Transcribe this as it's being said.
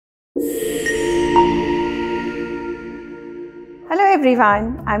Hello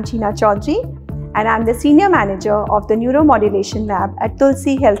everyone, I'm Cheena Chaudhary and I'm the Senior Manager of the Neuro Modulation Lab at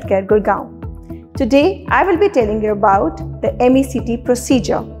Tulasi Healthcare, Gurugram. Today, I will be telling you about the MECT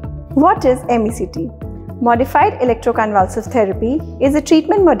procedure. What is MECT? Modified Electroconvulsive Therapy is a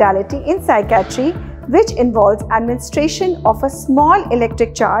treatment modality in psychiatry which involves administration of a small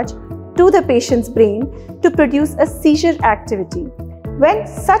electric charge to the patient's brain to produce a seizure activity. When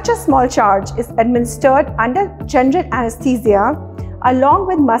such a small charge is administered under general anesthesia along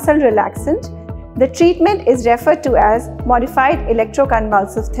with muscle relaxant, the treatment is referred to as Modified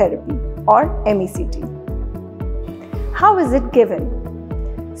Electroconvulsive Therapy or MECT. How is it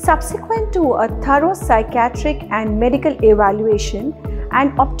given? Subsequent to a thorough psychiatric and medical evaluation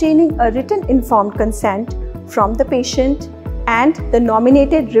and obtaining a written informed consent from the patient and the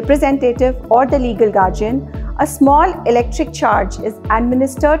nominated representative or the legal guardian, a small electric charge is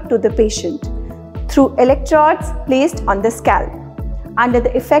administered to the patient through electrodes placed on the scalp under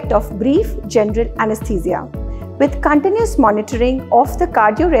the effect of brief general anesthesia with continuous monitoring of the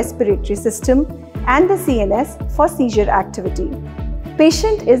cardiorespiratory system and the CNS for seizure activity.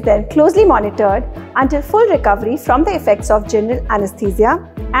 Patient is then closely monitored until full recovery from the effects of general anesthesia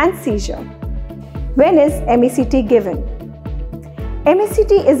and seizure. When is MECT given?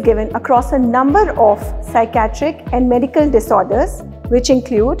 MECT is given across a number of psychiatric and medical disorders which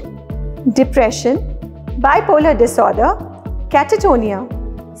include depression, bipolar disorder, catatonia,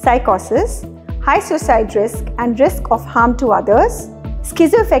 psychosis, high suicide risk and risk of harm to others,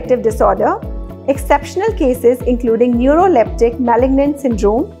 schizoaffective disorder, exceptional cases including neuroleptic malignant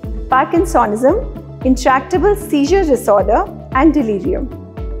syndrome, Parkinsonism, intractable seizure disorder and delirium.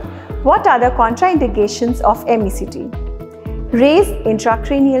 What are the contraindications of MECT? Raised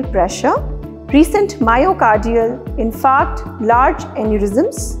intracranial pressure, recent myocardial infarct, large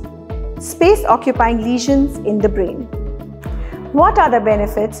aneurysms, space-occupying lesions in the brain. What are the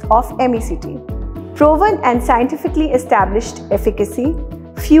benefits of MECT? Proven and scientifically established efficacy,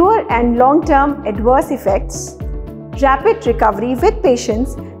 fewer and long-term adverse effects, rapid recovery with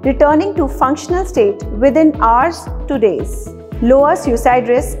patients returning to functional state within hours to days, lower suicide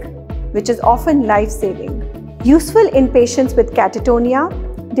risk, which is often life-saving. Useful in patients with catatonia,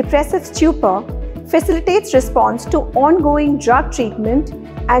 depressive stupor, facilitates response to ongoing drug treatment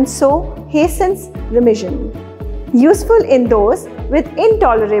and so hastens remission. Useful in those with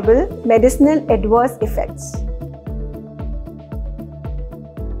intolerable medicinal adverse effects.